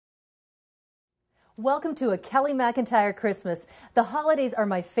Welcome to a Kelly MacIntyre Christmas. The holidays are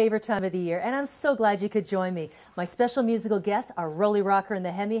my favorite time of the year, and I'm so glad you could join me. My special musical guests are Rolly Rocker and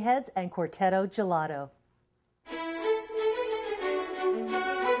the HEMI Heads and Quartetto Gelato.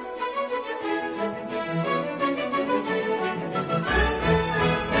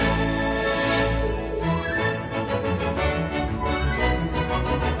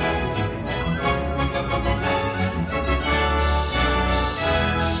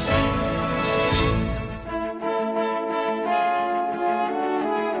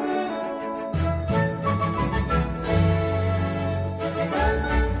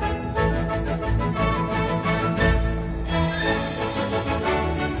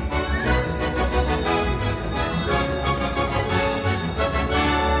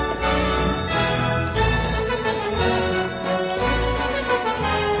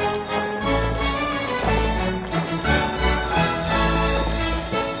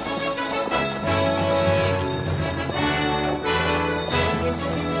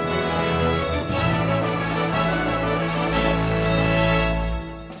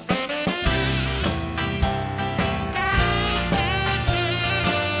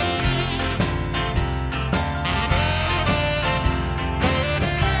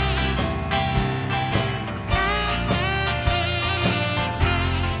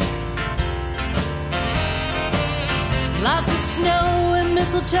 Lots of snow and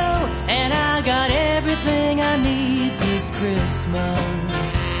mistletoe, and I got everything I need this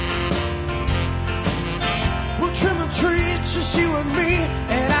Christmas. We'll trim a tree, just you and me,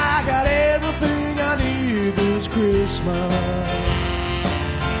 and I got everything I need this Christmas.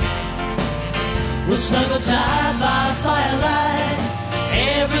 We'll snuggle tight by firelight,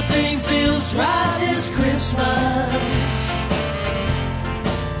 everything feels right this Christmas.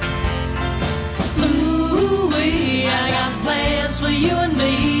 I got plans for you and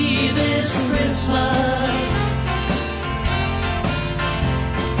me this Christmas.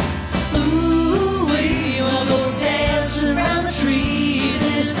 Ooh, we will go dance around the tree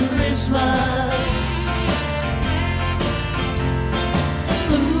this Christmas.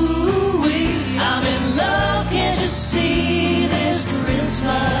 Ooh, I'm in love, can't you see this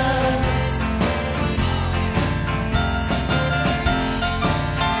Christmas?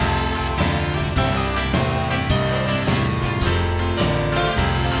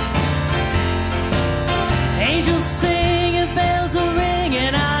 Angels sing and bells will ring,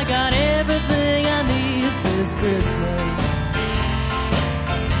 and I got everything I need this Christmas.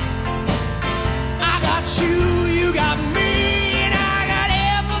 I got you, you got me, and I got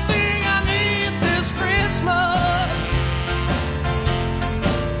everything I need this Christmas.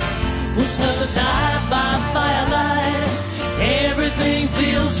 We'll snuggle tight by firelight, everything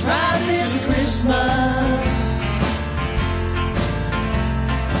feels right this Christmas.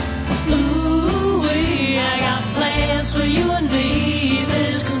 I got plans for you and me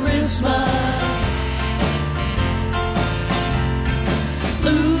this Christmas.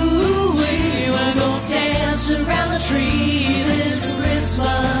 Ooh, we will go dance around the tree this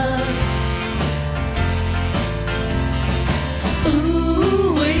Christmas.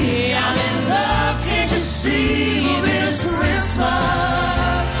 Ooh, I'm in love, can't you see this Christmas?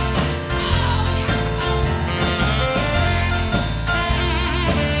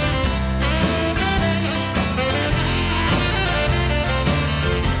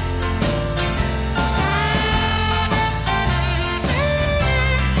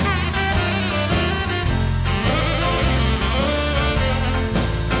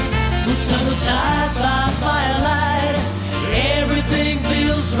 Snuggle tight by firelight, everything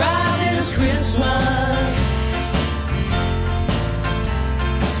feels right this Christmas.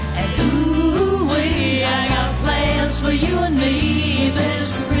 And ooh, I got plans for you and me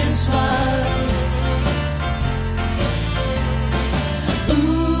this Christmas.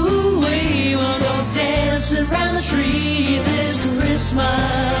 Ooh, we'll go dancing around the tree this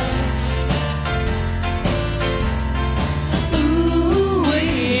Christmas.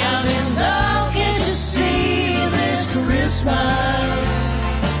 I'm in love, can't you see this Christmas?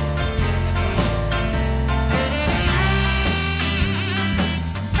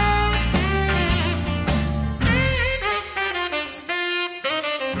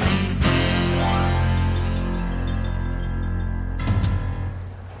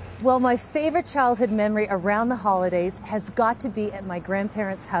 Well, my favorite childhood memory around the holidays has got to be at my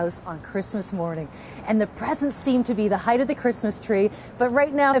grandparents' house on Christmas morning. And the presents seem to be the height of the Christmas tree, but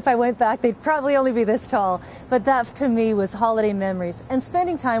right now, if I went back, they'd probably only be this tall. But that, to me, was holiday memories. And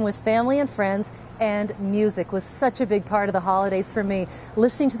spending time with family and friends and music was such a big part of the holidays for me,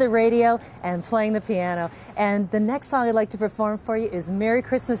 listening to the radio and playing the piano. And the next song I'd like to perform for you is Merry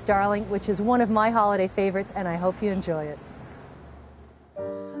Christmas, Darling, which is one of my holiday favorites, and I hope you enjoy it.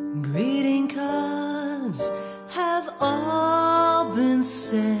 Greeting cards have all been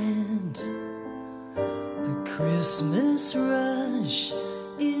sent. The Christmas rush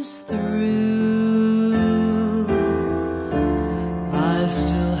is through. I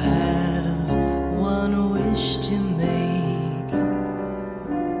still have one wish to make,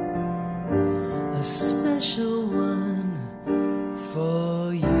 a special one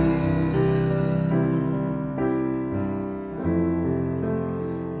for you.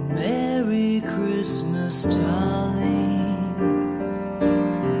 Merry Christmas, darling.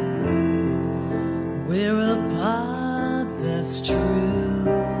 We're apart, that's true,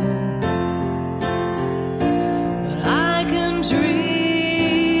 but I can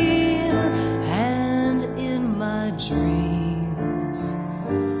dream, and in my dreams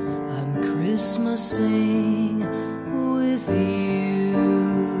I'm Christmasing with you.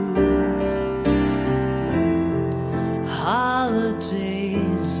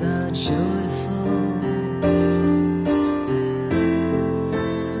 Holidays are joyful.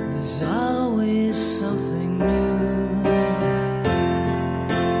 There's always something new,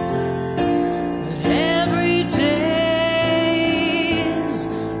 but every day's a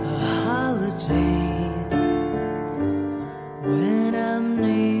holiday when I'm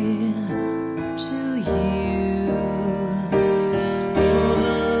near to you. Oh,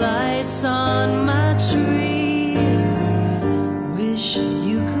 the lights on my tree, wish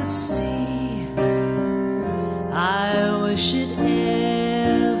you could see. I wish it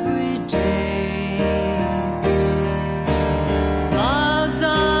every day. Logs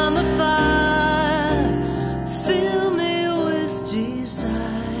on the fire fill me with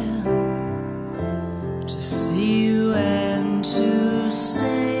desire to see you and to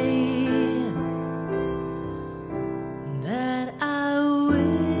say that I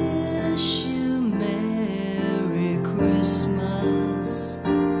wish you Merry Christmas,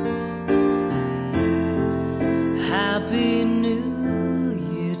 Happy New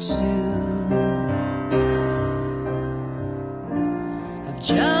Year too. I've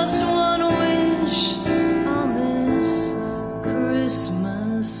just one wish on this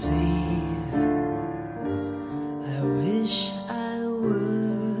Christmas Eve. I wish I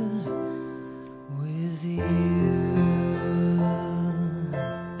were with you.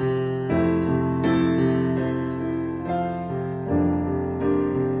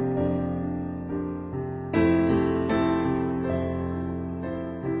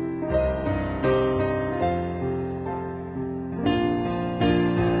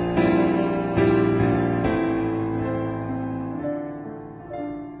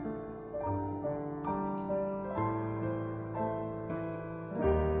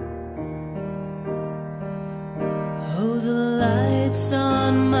 Oh, the lights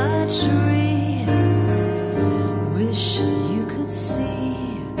on my tree, wish you could see.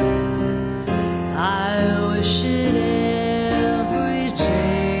 I wish it every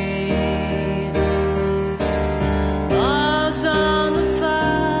day. Logs on the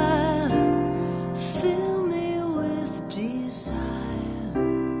fire fill me with desire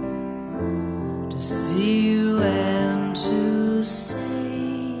to see you and to say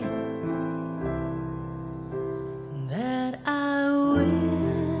that I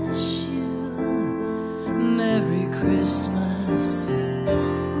wish you Merry Christmas,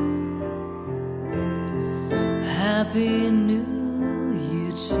 Happy New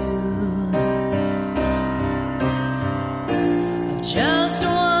Year too. I've just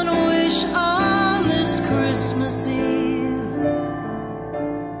one wish on this Christmas Eve.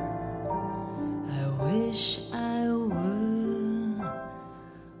 I wish I were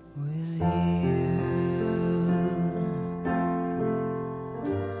with you.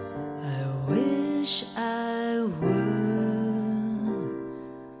 I wish I were